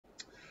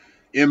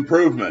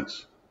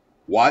Improvements.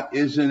 What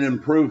is an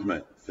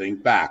improvement?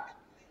 Think back.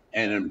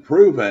 An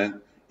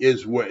improvement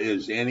is what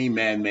is any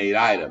man-made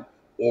item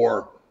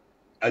or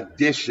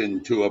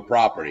addition to a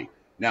property.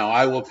 Now,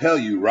 I will tell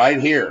you right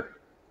here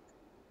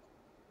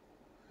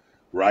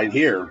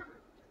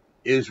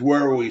is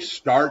where we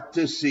start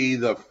to see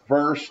the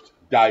first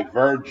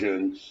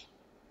divergence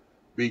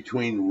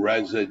between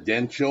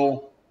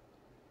residential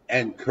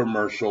and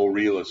commercial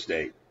real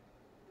estate.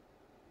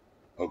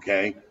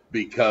 Okay?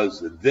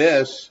 Because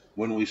this,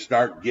 when we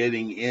start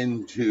getting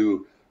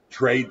into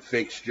trade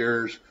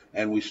fixtures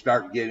and we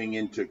start getting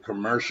into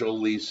commercial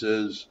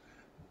leases,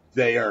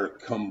 they are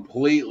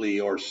completely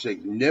or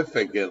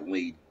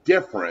significantly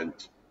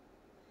different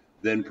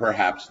than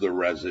perhaps the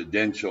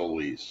residential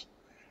lease.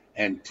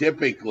 And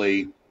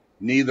typically,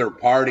 neither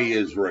party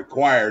is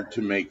required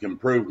to make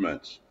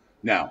improvements.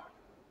 Now,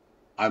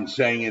 I'm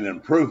saying an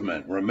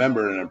improvement.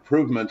 Remember, an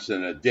improvement's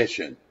an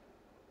addition.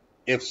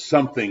 If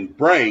something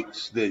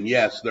breaks, then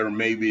yes, there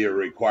may be a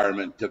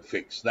requirement to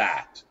fix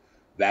that.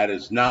 That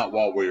is not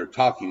what we're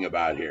talking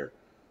about here.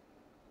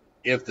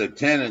 If the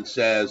tenant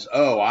says,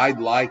 oh, I'd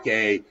like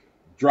a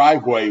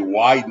driveway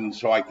widened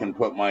so I can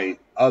put my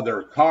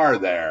other car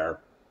there,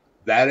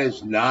 that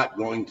is not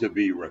going to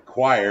be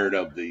required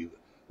of the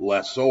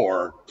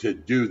lessor to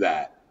do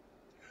that.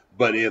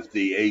 But if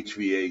the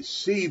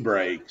HVAC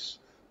breaks,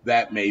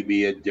 that may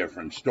be a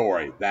different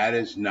story. That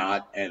is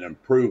not an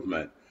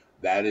improvement.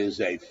 That is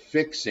a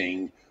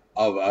fixing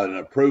of an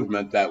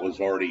improvement that was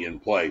already in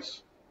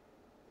place.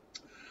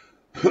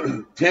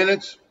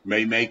 Tenants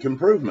may make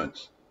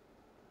improvements.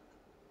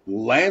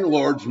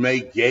 Landlords may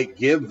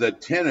give the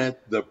tenant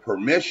the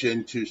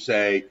permission to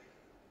say,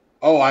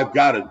 oh, I've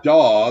got a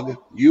dog.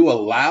 You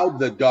allowed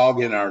the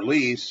dog in our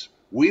lease.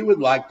 We would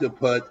like to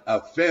put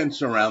a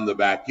fence around the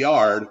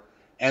backyard.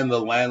 And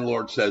the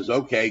landlord says,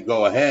 okay,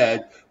 go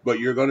ahead, but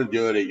you're going to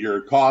do it at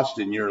your cost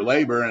and your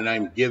labor, and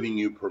I'm giving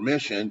you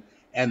permission.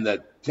 And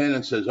the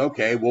tenant says,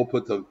 okay, we'll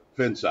put the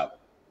fence up.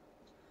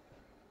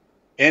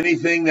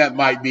 Anything that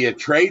might be a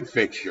trade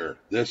fixture,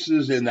 this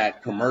is in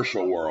that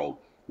commercial world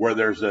where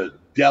there's a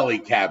deli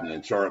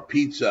cabinets or a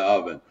pizza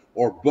oven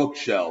or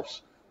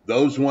bookshelves.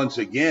 Those, once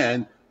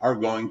again, are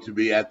going to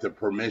be at the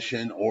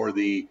permission or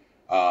the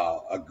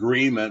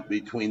agreement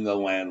between the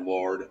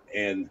landlord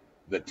and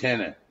the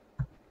tenant.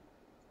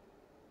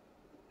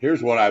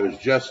 Here's what I was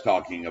just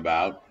talking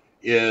about,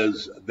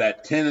 is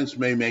that tenants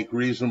may make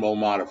reasonable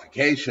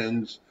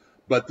modifications,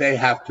 but they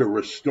have to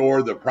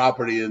restore the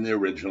property in the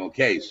original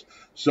case.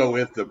 So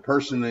if the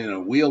person in a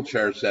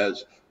wheelchair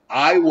says,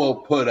 I will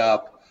put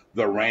up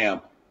the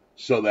ramp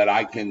so that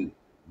I can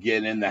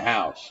get in the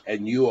house,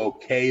 and you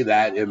okay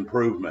that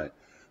improvement,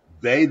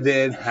 they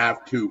then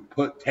have to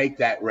take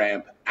that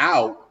ramp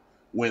out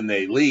when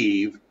they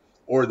leave,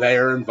 or they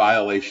are in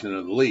violation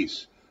of the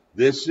lease.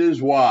 This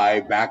is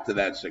why, back to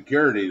that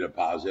security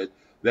deposit,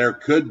 there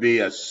could be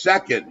a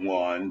second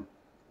one,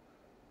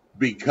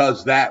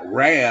 because that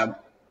ramp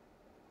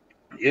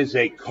is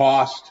a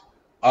cost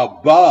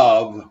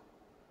above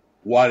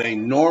what a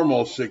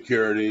normal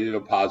security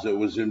deposit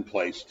was in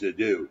place to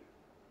do.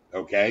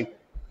 Okay?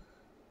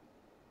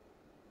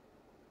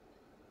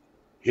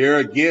 Here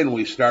again,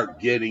 we start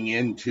getting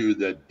into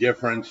the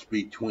difference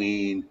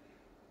between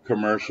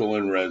commercial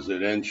and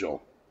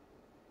residential.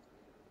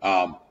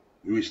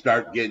 We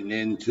start getting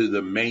into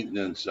the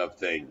maintenance of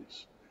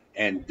things.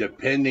 And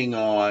depending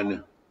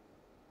on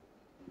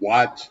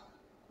what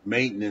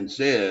maintenance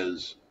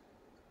is,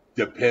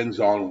 depends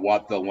on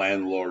what the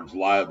landlord's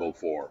liable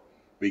for.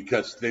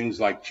 Because things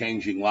like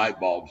changing light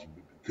bulbs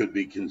could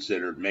be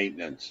considered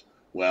maintenance.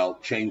 Well,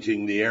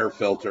 changing the air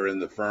filter in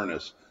the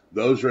furnace,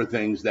 those are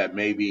things that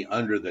may be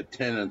under the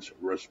tenant's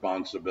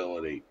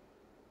responsibility.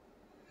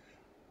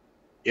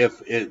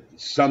 If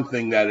it's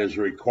something that is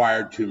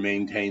required to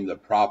maintain the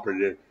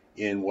property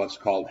in what's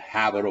called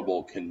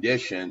habitable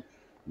condition,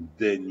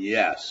 then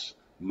yes,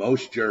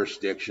 most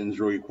jurisdictions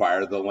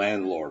require the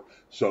landlord.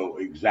 So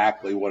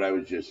exactly what I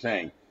was just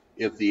saying.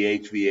 If the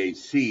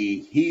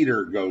HVAC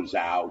heater goes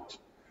out,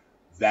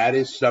 that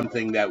is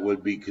something that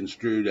would be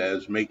construed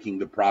as making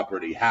the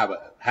property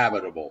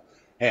habitable.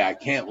 Hey, I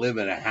can't live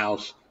in a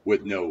house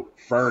with no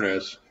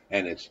furnace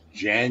and it's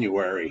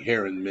January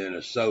here in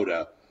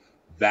Minnesota.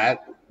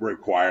 That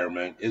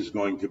requirement is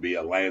going to be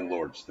a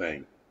landlord's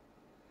thing.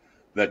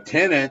 The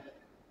tenant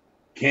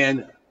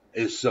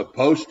is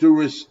supposed to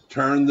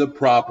return the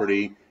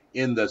property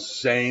in the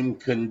same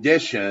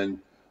condition,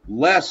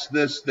 less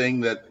this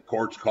thing that the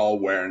courts call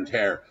wear and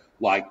tear,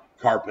 like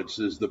carpets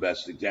is the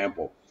best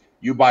example.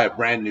 You buy a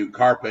brand new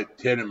carpet,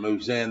 tenant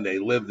moves in, they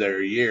live there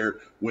a year.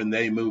 When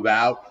they move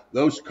out,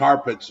 those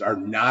carpets are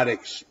not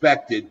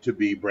expected to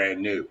be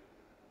brand new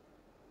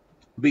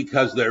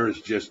because there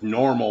is just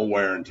normal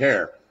wear and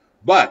tear.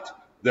 But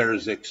there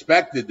is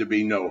expected to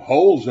be no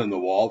holes in the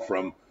wall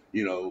from,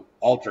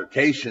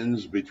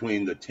 altercations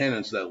between the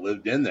tenants that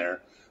lived in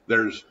there.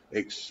 There's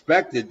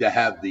expected to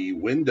have the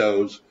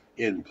windows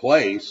in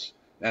place,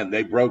 and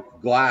they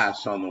broke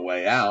glass on the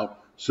way out,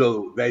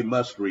 so they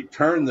must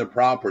return the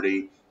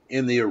property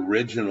in the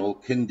original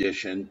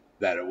condition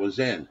that it was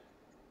in.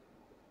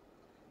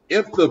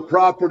 If the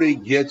property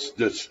gets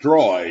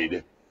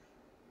destroyed,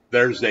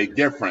 there's a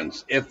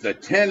difference. If the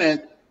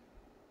tenant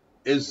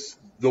is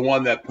the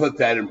one that put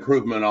that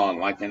improvement on,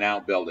 like an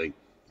outbuilding,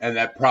 and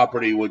that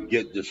property would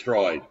get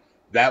destroyed,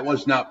 that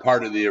was not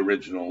part of the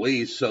original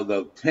lease, so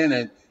the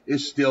tenant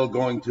is still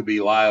going to be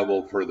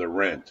liable for the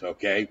rent,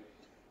 okay?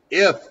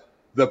 If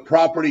the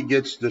property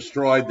gets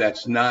destroyed,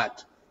 that's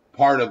not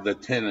part of the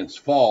tenant's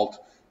fault.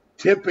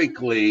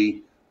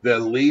 Typically, the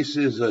lease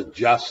is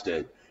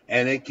adjusted,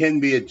 and it can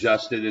be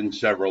adjusted in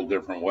several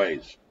different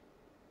ways.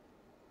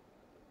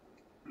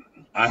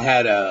 I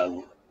had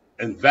an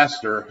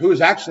investor who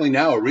is actually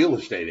now a real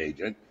estate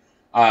agent,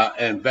 an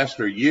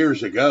investor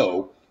years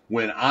ago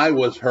when I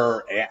was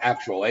her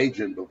actual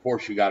agent before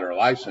she got her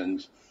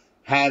license,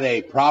 had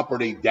a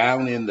property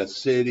down in the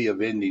city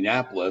of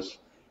Indianapolis.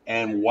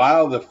 And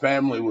while the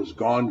family was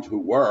gone to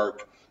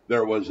work,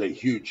 there was a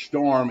huge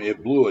storm.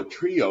 It blew a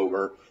tree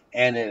over,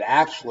 and it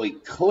actually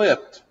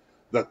clipped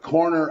the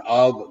corner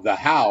of the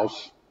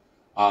house.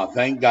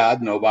 Thank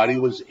God nobody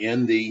was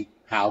in the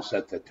house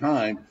at the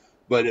time,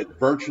 but it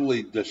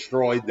virtually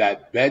destroyed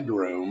that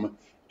bedroom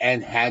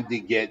and had to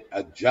get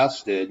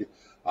adjusted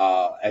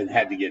and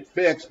had to get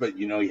fixed. But,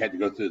 you had to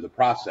go through the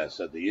process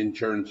of the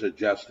insurance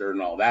adjuster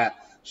and all that.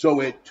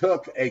 So it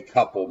took a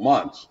couple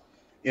months.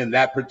 In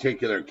that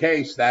particular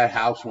case, that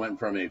house went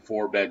from a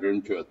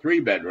 4-bedroom to a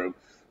 3-bedroom.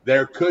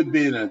 There could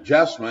be an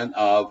adjustment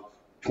of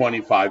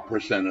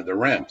 25% of the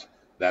rent.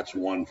 That's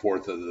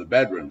 1/4 of the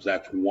bedrooms.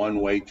 That's one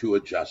way to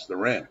adjust the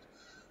rent.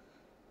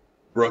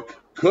 Brooke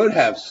could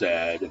have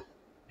said,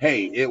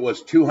 hey, it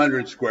was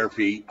 200 square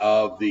feet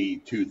of the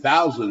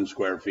 2,000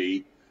 square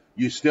feet.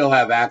 You still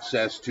have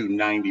access to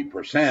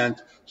 90%,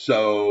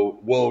 so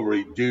we'll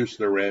reduce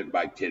the rent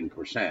by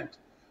 10%.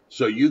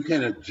 So you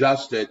can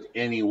adjust it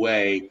any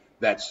way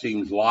that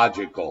seems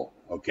logical,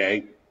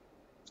 okay?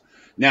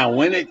 Now,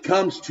 when it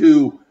comes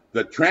to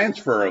the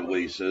transfer of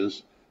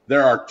leases,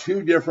 there are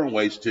 2 different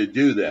ways to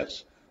do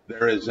this.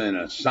 There is an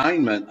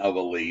assignment of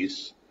a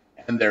lease,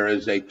 and there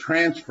is a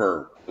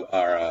transfer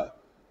or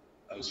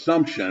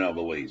assumption of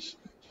a lease.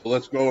 So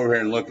let's go over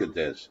here and look at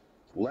this.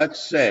 Let's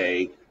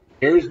say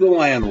here's the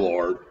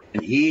landlord,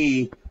 and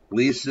he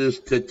leases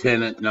to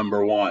tenant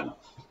number 1.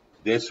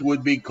 This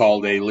would be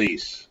called a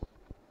lease.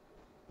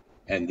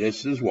 And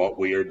this is what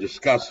we are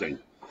discussing.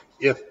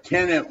 If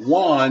tenant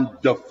 1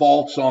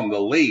 defaults on the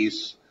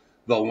lease,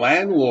 the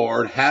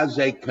landlord has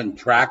a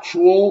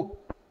contractual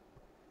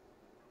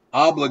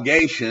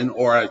obligation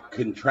or a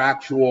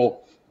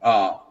contractual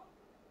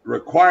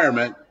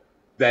requirement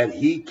that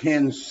he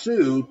can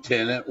sue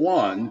tenant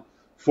 1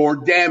 for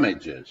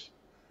damages.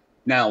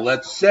 Now,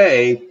 let's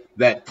say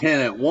that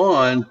tenant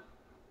 1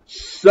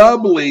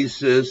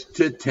 subleases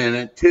to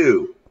tenant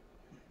 2.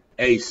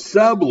 A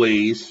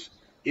sublease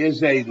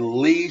is a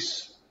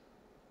lease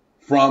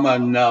from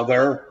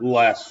another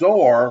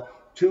lessor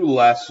to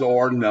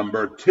lessor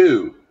number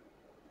 2.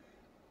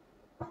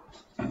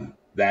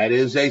 That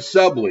is a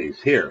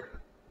sublease here.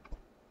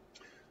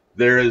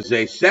 There is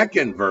a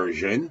second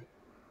version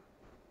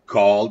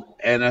called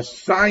an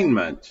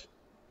assignment.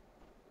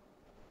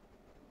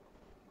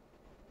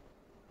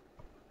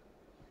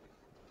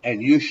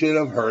 And you should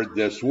have heard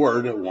this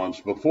word once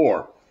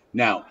before.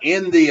 Now,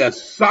 in the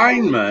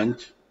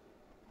assignment,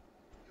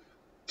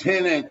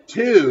 tenant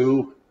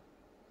 2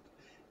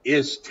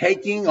 is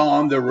taking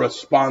on the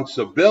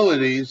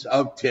responsibilities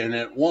of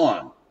tenant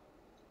 1.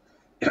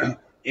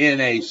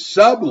 In a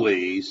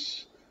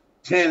sublease,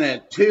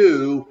 tenant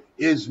 2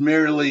 is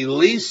merely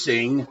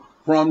leasing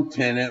from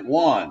tenant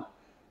 1.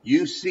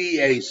 You see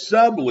a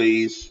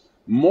sublease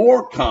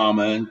more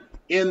common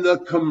in the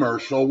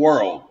commercial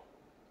world.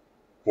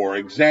 For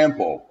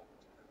example,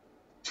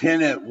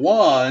 tenant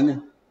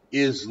 1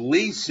 is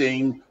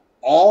leasing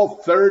all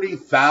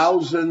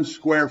 30,000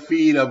 square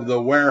feet of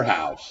the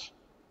warehouse.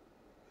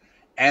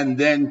 And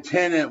then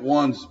tenant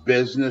 1's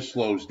business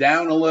slows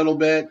down a little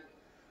bit.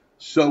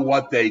 So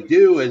what they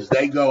do is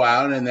they go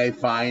out and they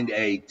find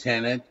a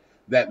tenant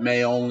that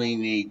may only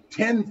need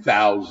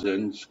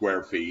 10,000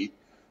 square feet.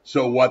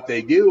 So what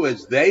they do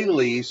is they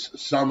lease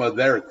some of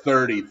their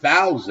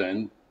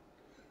 30,000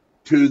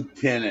 to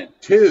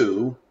tenant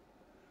 2,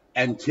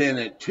 and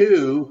tenant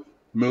 2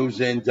 moves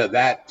into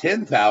that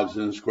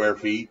 10,000 square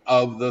feet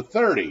of the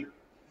 30.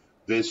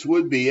 This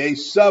would be a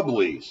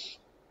sublease.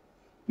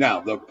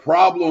 Now, the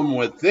problem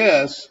with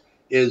this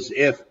is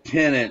if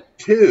tenant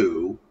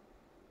 2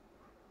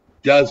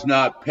 does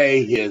not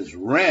pay his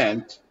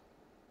rent,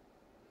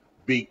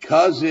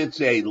 because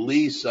it's a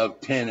lease of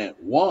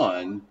tenant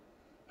 1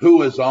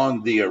 who is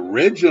on the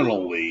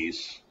original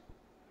lease,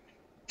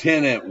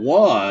 tenant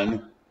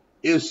 1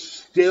 is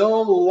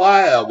still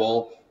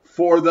liable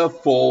for the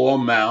full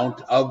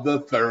amount of the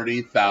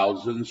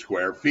 30,000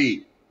 square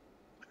feet.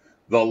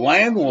 The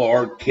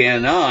landlord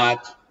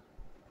cannot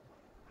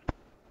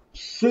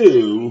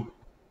sue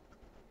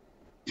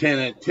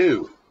tenant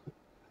 2,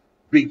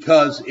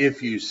 because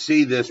if you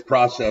see this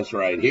process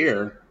right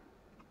here,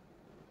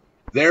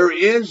 there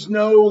is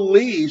no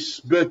lease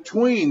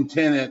between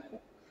tenant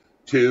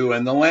 2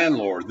 and the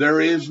landlord. There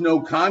is no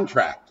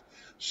contract.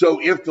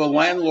 So if the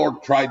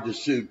landlord tried to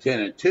sue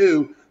tenant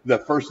 2, the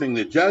first thing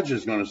the judge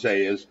is going to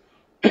say is,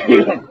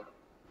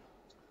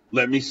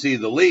 let me see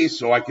the lease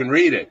so I can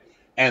read it.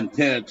 And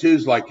tenant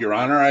 2's like, Your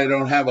Honor, I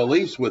don't have a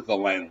lease with the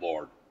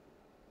landlord.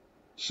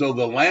 So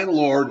the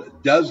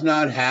landlord does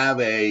not have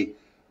a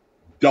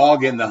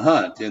dog in the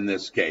hunt in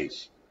this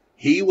case.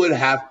 He would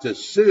have to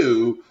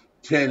sue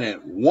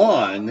tenant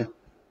 1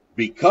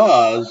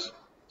 because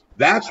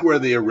that's where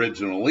the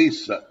original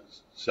lease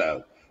says.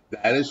 So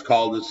that is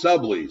called a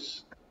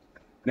sublease.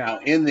 Now,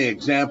 in the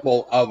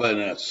example of an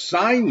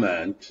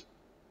assignment,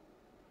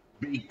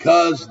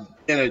 because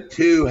tenant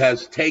 2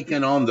 has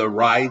taken on the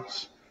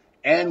rights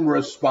and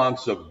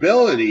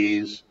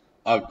responsibilities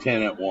of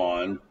tenant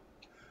 1,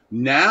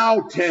 now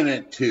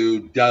tenant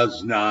 2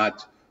 does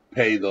not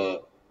pay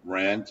the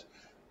rent.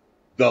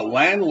 The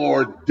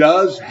landlord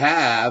does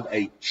have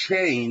a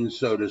chain,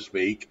 so to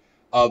speak,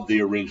 of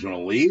the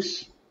original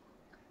lease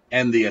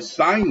and the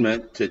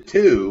assignment to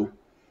 2.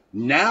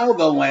 Now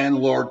the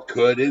landlord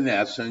could, in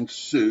essence,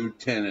 sue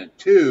tenant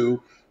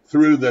 2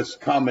 through this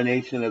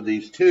combination of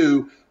these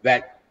two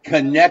that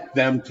connect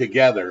them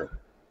together.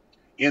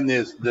 In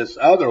this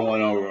other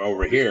one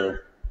over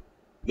here,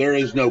 there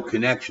is no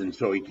connection,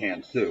 so he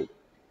can't sue.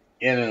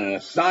 In an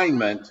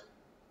assignment,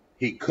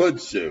 he could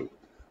sue.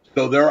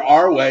 So there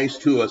are ways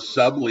to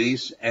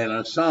sublease and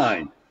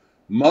assign.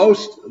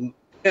 Most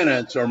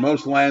tenants or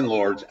most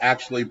landlords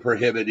actually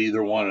prohibit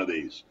either one of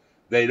these.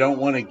 They don't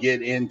want to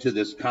get into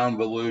this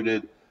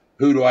convoluted,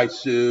 who do I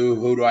sue,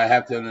 who do I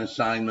have to have an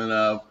assignment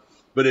of?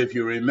 But if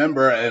you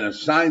remember, an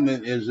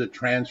assignment is a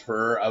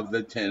transfer of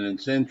the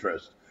tenant's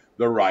interest,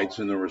 the rights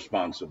and the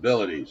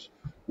responsibilities,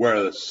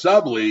 where the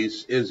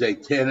sublease is a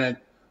tenant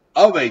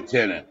of a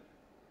tenant.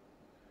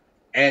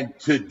 And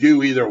to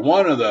do either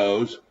one of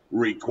those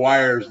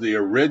requires the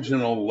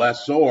original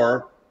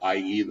lessor,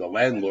 i.e. the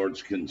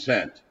landlord's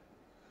consent.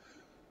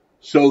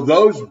 So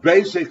those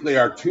basically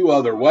are two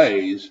other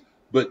ways,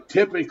 but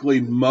typically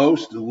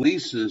most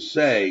leases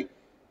say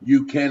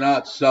you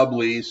cannot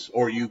sublease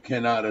or you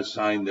cannot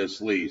assign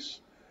this lease.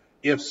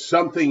 If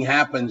something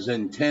happens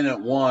and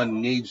tenant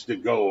 1 needs to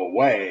go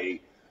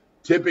away,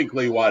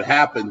 typically what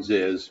happens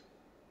is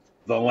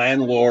the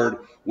landlord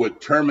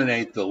would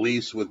terminate the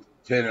lease with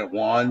tenant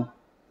 1.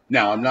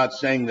 Now, I'm not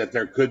saying that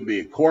there could be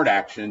a court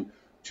action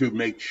to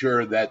make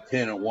sure that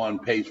tenant 1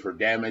 pays for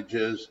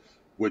damages,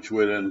 which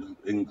would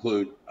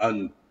include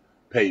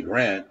unpaid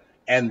rent,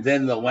 and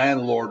then the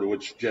landlord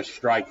would just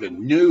strike a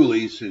new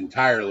lease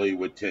entirely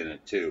with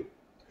tenant 2.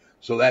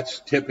 So that's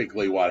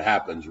typically what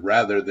happens,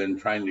 rather than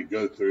trying to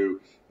go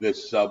through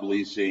this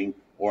subleasing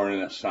or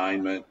an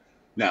assignment.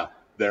 Now,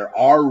 there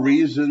are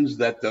reasons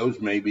that those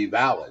may be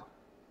valid.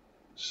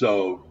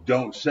 So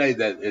don't say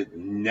that it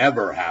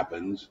never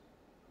happens.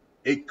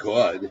 It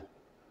could,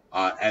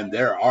 and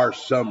there are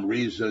some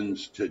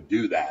reasons to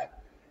do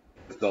that.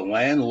 If the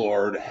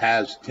landlord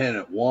has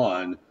tenant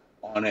 1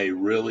 on a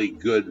really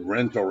good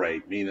rental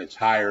rate, meaning it's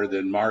higher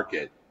than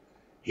market,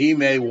 he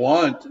may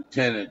want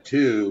tenant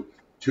 2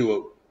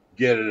 to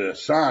get it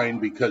assigned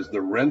because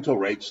the rental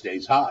rate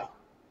stays high.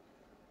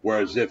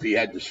 Whereas if he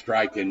had to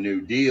strike a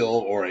new deal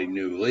or a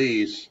new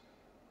lease,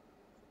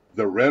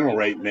 the rental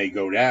rate may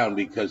go down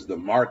because the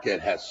market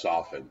has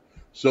softened.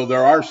 So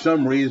there are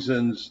some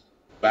reasons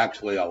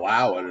actually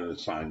allow it an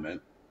assignment.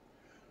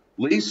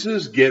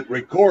 Leases get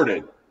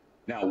recorded.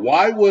 Now,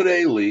 why would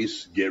a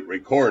lease get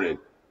recorded?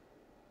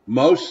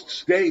 Most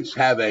states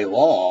have a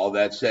law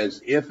that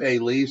says if a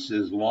lease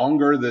is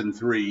longer than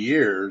 3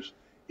 years,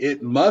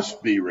 it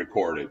must be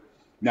recorded.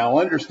 Now,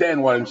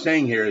 understand what I'm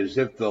saying here is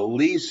if the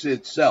lease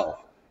itself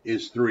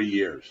is 3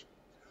 years.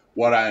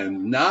 What I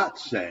am not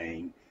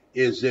saying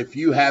is if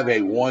you have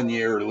a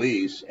 1-year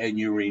lease and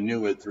you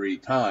renew it 3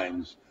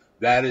 times,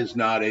 that is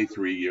not a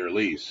 3-year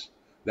lease.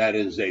 That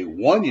is a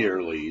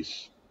 1-year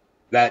lease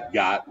that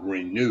got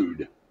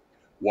renewed.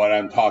 What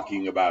I'm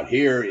talking about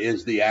here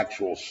is the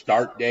actual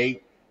start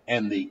date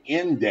and the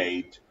end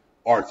date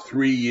are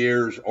 3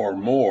 years or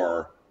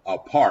more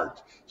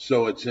apart.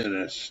 So it's in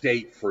a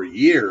state for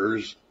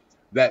years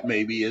that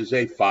maybe is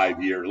a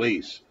 5-year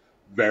lease.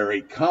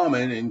 Very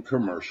common in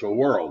commercial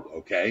world,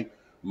 okay?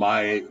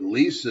 My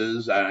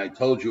leases, and I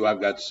told you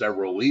I've got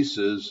several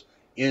leases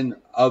in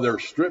other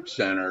strip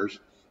centers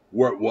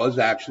where it was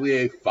actually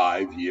a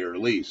 5-year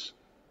lease,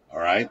 all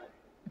right?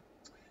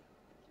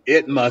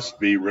 It must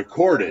be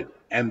recorded.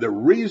 And the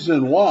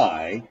reason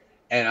why,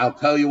 and I'll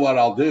tell you what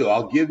I'll do,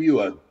 I'll give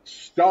you a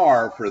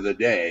star for the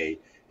day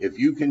if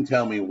you can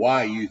tell me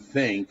why you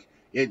think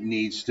it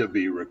needs to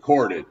be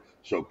recorded.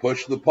 So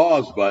push the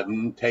pause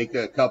button, take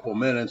a couple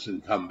minutes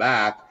and come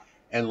back,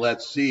 and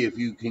let's see if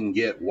you can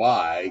get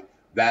why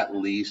that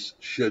lease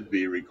should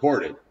be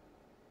recorded.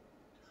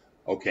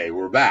 Okay,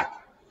 we're back.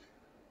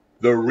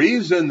 The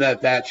reason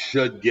that that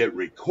should get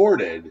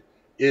recorded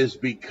is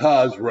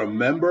because,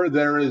 remember,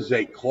 there is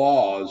a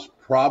clause,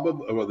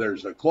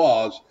 there's a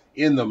clause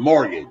in the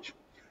mortgage,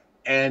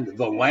 and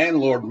the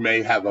landlord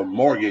may have a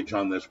mortgage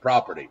on this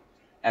property.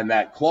 And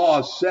that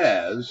clause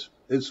says,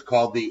 It's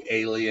called the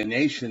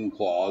alienation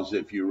clause,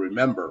 if you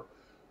remember,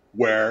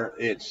 where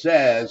it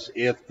says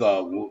if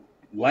the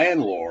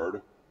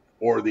landlord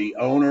or the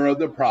owner of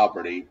the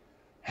property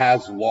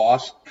has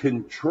lost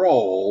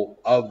control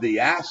of the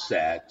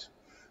asset,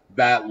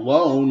 that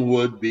loan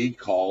would be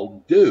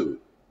called due.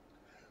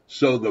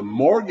 So the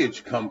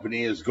mortgage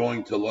company is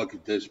going to look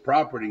at this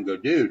property and go,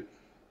 dude,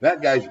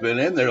 that guy's been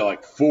in there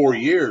like 4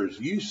 years.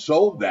 You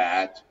sold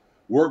that.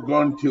 We're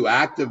going to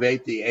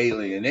activate the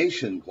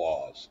alienation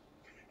clause.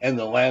 And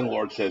the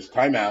landlord says,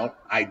 time out.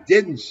 I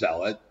didn't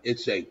sell it.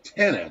 It's a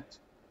tenant.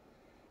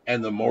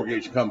 And the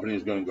mortgage company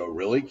is going to go,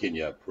 really? Can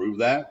you prove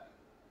that?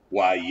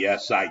 Why,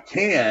 yes, I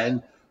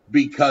can,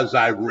 because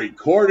I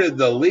recorded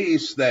the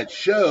lease that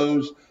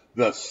shows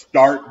the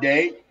start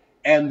date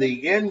and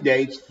the end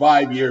dates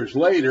 5 years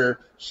later,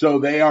 so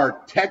they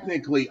are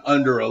technically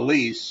under a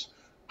lease.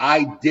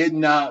 I did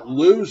not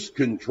lose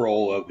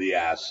control of the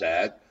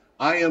asset.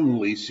 I am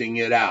leasing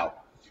it out.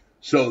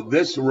 So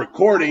this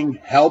recording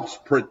helps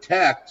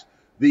protect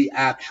the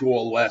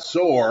actual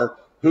lessor,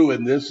 who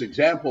in this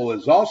example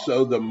is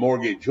also the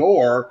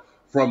mortgagor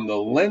from the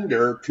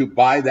lender to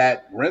buy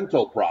that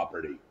rental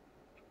property.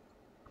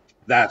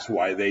 That's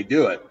why they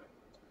do it.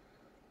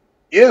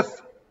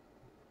 If,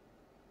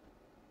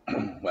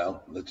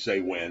 well, let's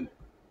say when,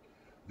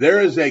 there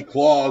is a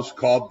clause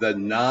called the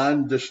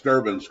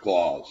non-disturbance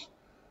clause.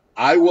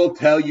 I will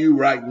tell you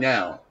right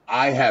now,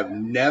 I have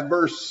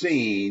never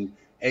seen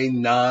a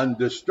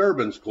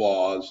non-disturbance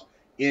clause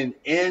in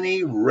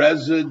any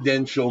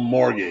residential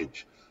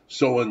mortgage.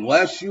 So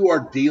unless you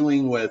are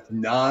dealing with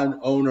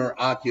non-owner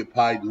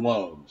occupied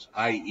loans,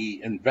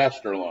 i.e.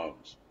 investor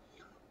loans,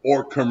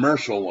 or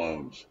commercial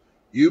loans,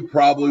 you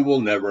probably will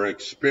never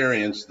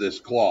experience this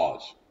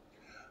clause.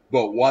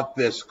 But what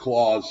this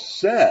clause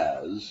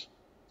says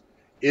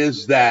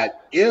is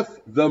that if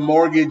the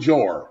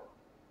mortgagor,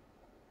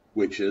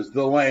 which is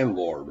the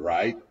landlord,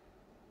 right?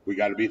 We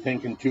got to be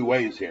thinking two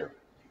ways here.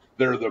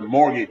 They're the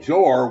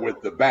mortgagor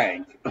with the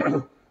bank,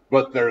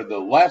 but they're the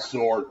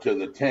lessor to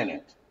the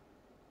tenant.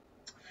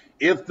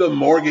 If the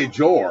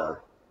mortgagor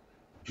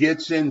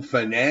gets in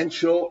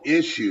financial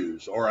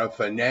issues or a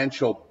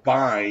financial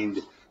bind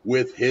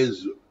with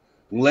his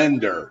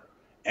lender,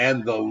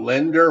 and the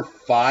lender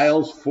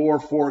files for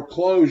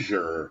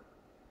foreclosure,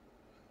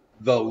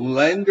 the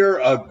lender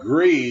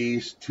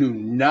agrees to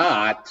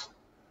not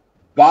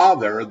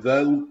bother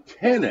the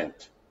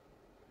tenant.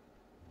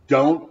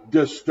 Don't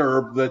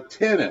disturb the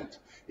tenant.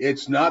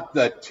 It's not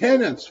the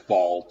tenant's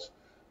fault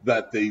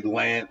that the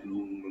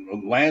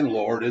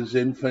landlord is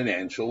in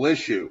financial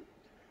issue.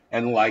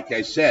 And like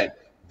I said,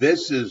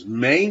 this is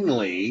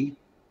mainly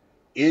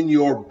in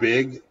your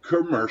big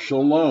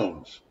commercial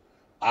loans.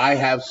 I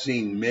have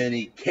seen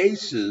many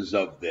cases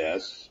of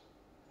this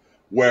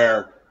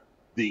where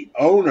the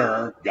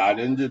owner got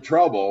into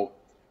trouble,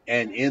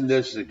 and in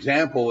this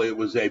example, it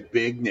was a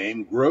big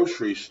name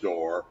grocery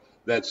store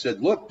that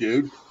said, look,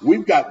 dude,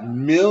 we've got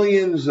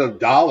millions of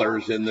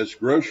dollars in this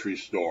grocery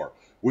store.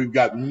 We've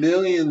got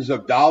millions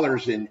of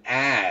dollars in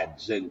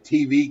ads and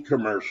TV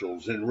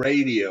commercials and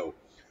radio.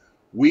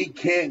 We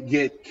can't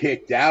get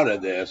kicked out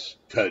of this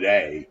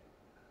today.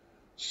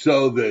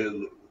 So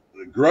the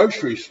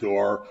grocery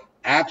store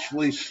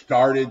actually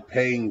started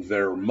paying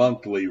their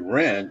monthly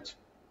rent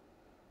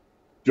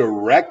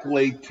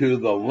directly to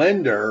the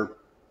lender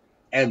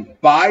and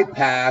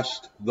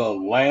bypassed the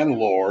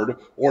landlord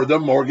or the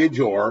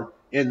mortgagor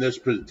in this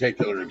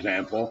particular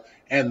example.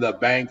 And the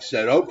bank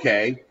said,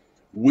 okay,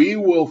 we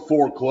will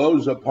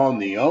foreclose upon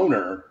the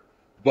owner,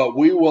 but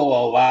we will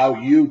allow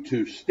you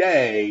to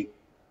stay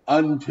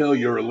until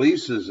your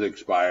lease is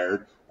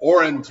expired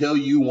or until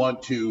you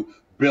want to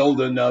build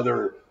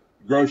another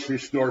grocery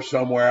store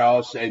somewhere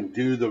else and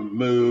do the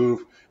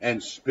move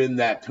and spend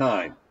that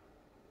time.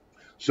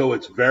 So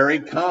it's very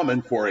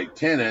common for a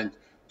tenant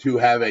to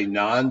have a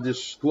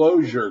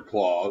non-disclosure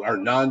clause or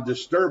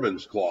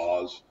non-disturbance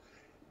clause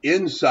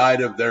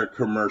inside of their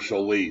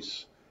commercial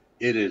lease.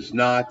 It is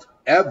not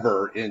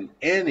ever in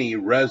any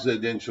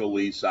residential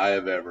lease I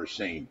have ever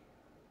seen.